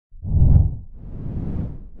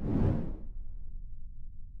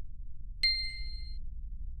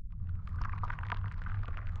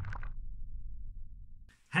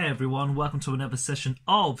Hey everyone, welcome to another session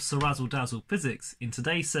of CeerazzleDazzlePhysics. In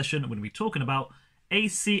today's session, I'm going to be talking about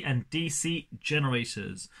AC and DC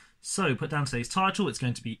generators. So, put down today's title, it's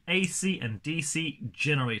going to be AC and DC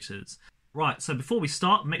generators. Right, so before we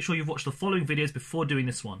start, make sure you've watched the following videos before doing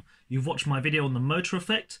this one. You've watched my video on the motor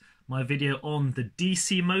effect, my video on the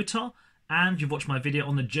DC motor, and you've watched my video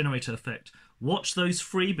on the generator effect. Watch those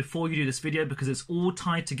three before you do this video because it's all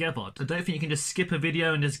tied together. I don't think you can just skip a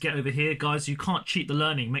video and just get over here. Guys, you can't cheat the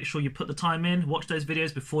learning. Make sure you put the time in, watch those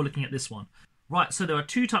videos before looking at this one. Right, so there are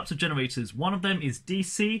two types of generators. One of them is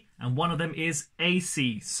DC and one of them is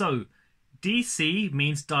AC. So, DC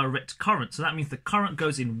means direct current. So that means the current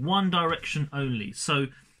goes in one direction only. So,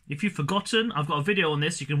 if you've forgotten, I've got a video on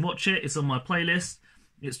this. You can watch it. It's on my playlist.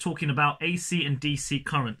 It's talking about AC and DC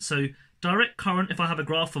current. So, direct current, if I have a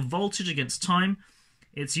graph of voltage against time,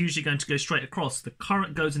 it's usually going to go straight across. The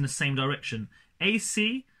current goes in the same direction.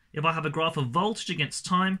 AC, if I have a graph of voltage against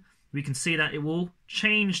time, we can see that it will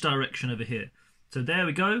change direction over here. So there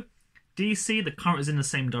we go. DC, the current is in the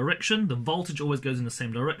same direction. The voltage always goes in the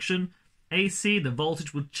same direction. AC, the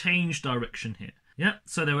voltage will change direction here. Yeah,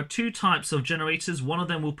 so there are two types of generators. One of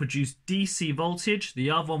them will produce DC voltage.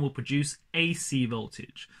 The other one will produce AC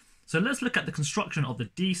voltage. So let's look at the construction of the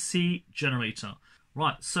DC generator.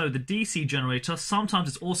 Right, so the DC generator, sometimes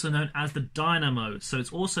it's also known as the dynamo. So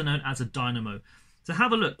it's also known as a dynamo. So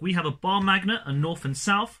have a look. We have a bar magnet, a north and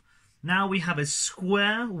south. Now we have a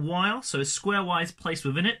square wire. So a square wire is placed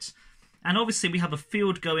within it. And obviously we have a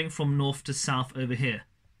field going from north to south over here.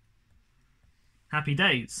 Happy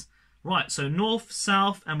days. Right, so north,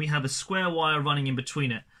 south, and we have a square wire running in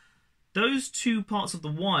between it. Those two parts of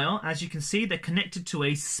the wire, as you can see, they're connected to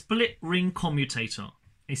a split ring commutator.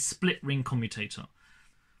 A split ring commutator.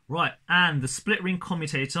 Right, and the split ring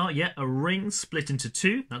commutator, yeah, a ring split into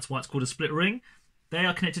two. That's why it's called a split ring. They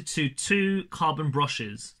are connected to two carbon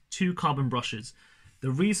brushes. Two carbon brushes.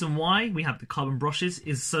 The reason why we have the carbon brushes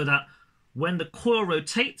is so that when the coil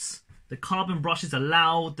rotates, the carbon brushes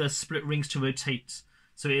allow the split rings to rotate.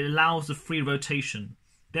 So it allows the free rotation.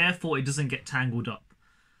 Therefore, it doesn't get tangled up.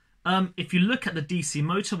 If you look at the DC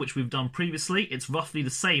motor, which we've done previously, it's roughly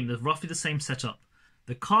the same. There's roughly the same setup.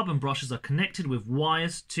 The carbon brushes are connected with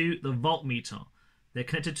wires to the voltmeter. They're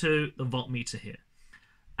connected to the voltmeter here.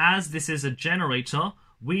 As this is a generator,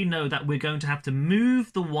 we know that we're going to have to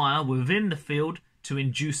move the wire within the field to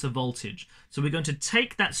induce a voltage. So we're going to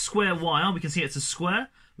take that square wire, we can see it's a square,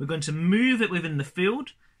 we're going to move it within the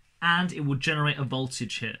field, and it will generate a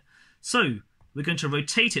voltage here. So we're going to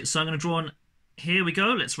rotate it. So I'm going to draw on. Here we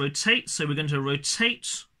go, let's rotate. So we're going to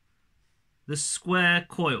rotate the square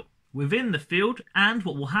coil within the field, and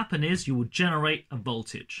what will happen is you will generate a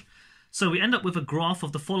voltage. So we end up with a graph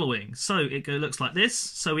of the following. So it looks like this.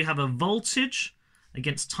 So we have a voltage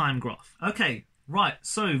against time graph. Okay, right,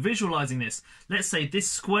 so visualizing this. Let's say this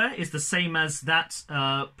square is the same as that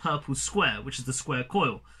purple square, which is the square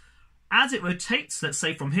coil. As it rotates, let's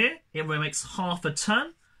say from here, it makes half a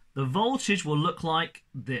turn. The voltage will look like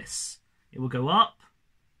this. It will go up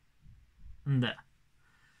and there.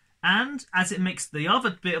 And as it makes the other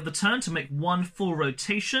bit of the turn to make one full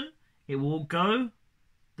rotation, it will go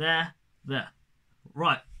there, there.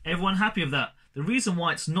 Right, everyone happy with that? The reason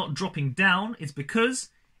why it's not dropping down is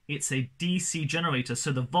because it's a DC generator.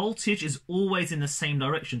 So the voltage is always in the same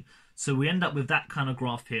direction. So we end up with that kind of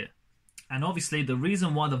graph here. And obviously the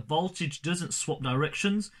reason why the voltage doesn't swap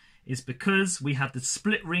directions is because we have the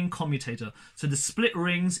split ring commutator. So the split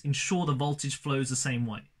rings ensure the voltage flows the same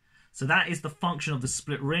way. So that is the function of the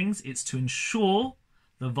split rings. It's to ensure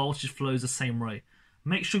the voltage flows the same way.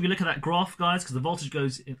 Make sure you look at that graph, guys, because the voltage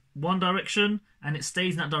goes in one direction and it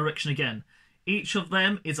stays in that direction again. Each of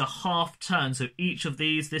them is a half turn. So each of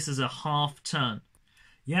these, this is a half turn.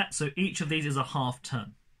 Yeah, so each of these is a half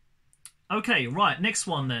turn. Okay, right, next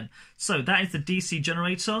one then. So that is the DC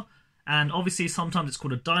generator. And obviously sometimes it's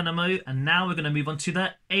called a dynamo, and now we're going to move on to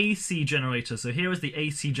the AC generator. So here is the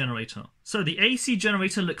AC generator. So the AC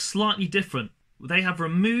generator looks slightly different. They have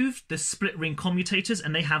removed the split ring commutators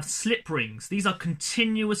and they have slip rings. These are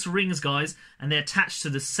continuous rings, guys, and they're attached to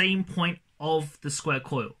the same point of the square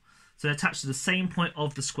coil. So they're attached to the same point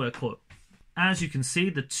of the square coil. As you can see,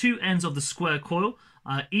 the two ends of the square coil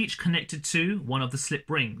are each connected to one of the slip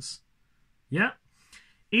rings. Yeah?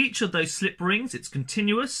 Each of those slip rings, it's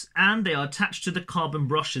continuous, and they are attached to the carbon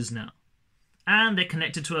brushes now. And they're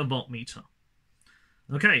connected to a voltmeter.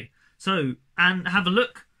 Okay, so, and have a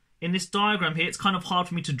look. In this diagram here, it's kind of hard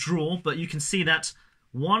for me to draw, but you can see that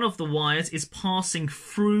one of the wires is passing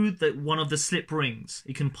through one of the slip rings.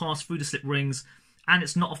 It can pass through the slip rings, and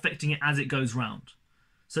it's not affecting it as it goes round.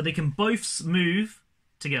 So they can both move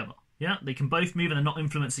together. Yeah, they can both move and they're not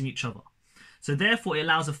influencing each other. So therefore it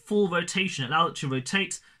allows a full rotation. It allows it to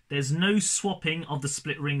rotate. There's no swapping of the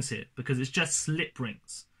split rings here because it's just slip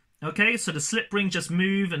rings. Okay, so the slip rings just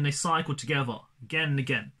move and they cycle together again and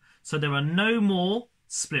again. So there are no more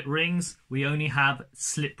split rings. We only have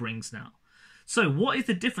slip rings now. So what is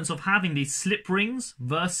the difference of having these slip rings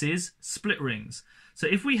versus split rings? So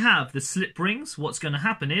if we have the slip rings, what's going to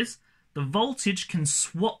happen is the voltage can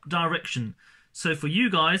swap direction. So for you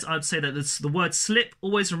guys, I'd say that the word slip,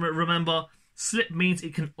 always remember, slip means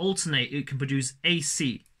it can alternate, it can produce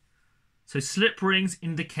AC. So slip rings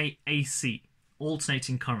indicate AC,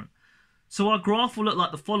 alternating current. So our graph will look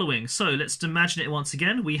like the following. So let's imagine it once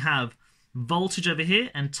again. We have voltage over here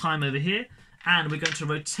and time over here, and we're going to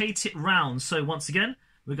rotate it round. So once again,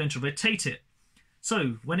 we're going to rotate it.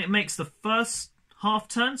 So when it makes the first half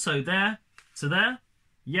turn, so there to there,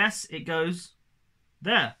 yes, it goes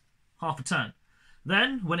there, half a turn.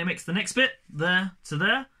 Then when it makes the next bit, there to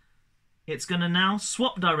there, it's going to now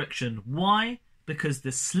swap direction. Why? Because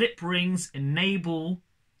the slip rings enable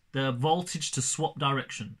the voltage to swap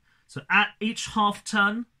direction. So at each half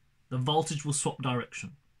turn, the voltage will swap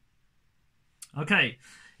direction. Okay,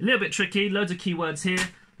 a little bit tricky, loads of keywords here.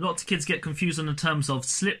 Lots of kids get confused on the terms of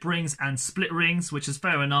slip rings and split rings, which is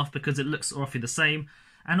fair enough because it looks roughly the same.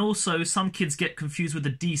 And also some kids get confused with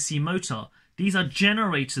the DC motor. These are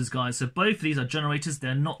generators, guys. So both of these are generators,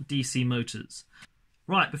 they're not DC motors.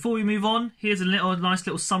 Right, before we move on, here's a nice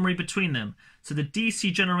little summary between them. So the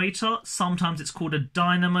DC generator, sometimes it's called a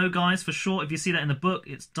dynamo, guys, for short. If you see that in the book,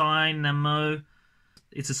 it's dynamo.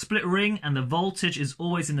 It's a split ring and the voltage is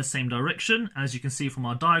always in the same direction, as you can see from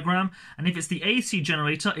our diagram. And if it's the AC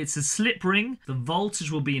generator, it's a slip ring. The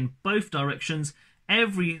voltage will be in both directions.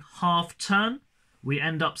 Every half turn, we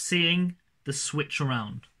end up seeing the switch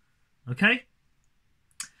around. Okay?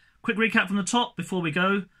 Quick recap from the top before we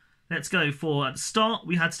go. Let's go for, at the start,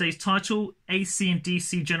 we had today's title, AC and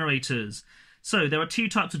DC generators. So there are two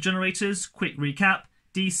types of generators. Quick recap.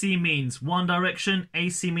 DC means one direction,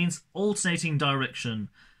 AC means alternating direction.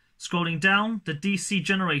 Scrolling down, the DC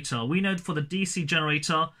generator. We know for the DC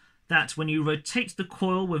generator that when you rotate the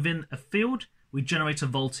coil within a field, we generate a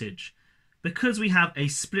voltage. Because we have a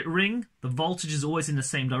split ring, the voltage is always in the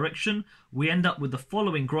same direction. We end up with the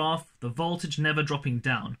following graph, the voltage never dropping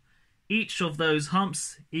down. Each of those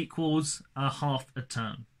humps equals a half a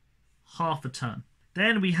turn. Half a turn.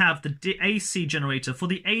 Then we have the AC generator. For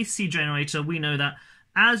the AC generator, we know that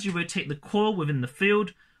as you rotate the coil within the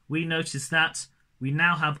field, we notice that we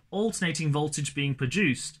now have alternating voltage being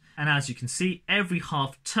produced. And as you can see, every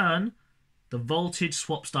half turn, the voltage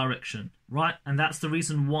swaps direction, right? And that's the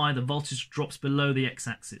reason why the voltage drops below the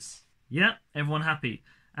x-axis. Yeah, everyone happy?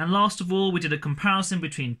 And last of all, we did a comparison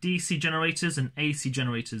between DC generators and AC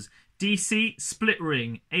generators. DC, split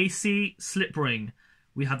ring. AC, slip ring.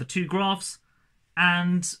 We have the two graphs,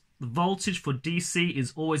 and the voltage for DC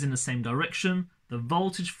is always in the same direction. The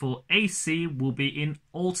voltage for AC will be in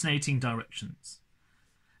alternating directions.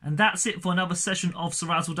 And that's it for another session of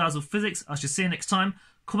CeerazzleDazzle Physics. I shall see you next time.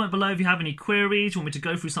 Comment below if you have any queries, you want me to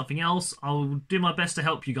go through something else. I'll do my best to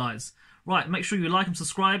help you guys. Right, make sure you like and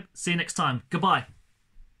subscribe. See you next time. Goodbye.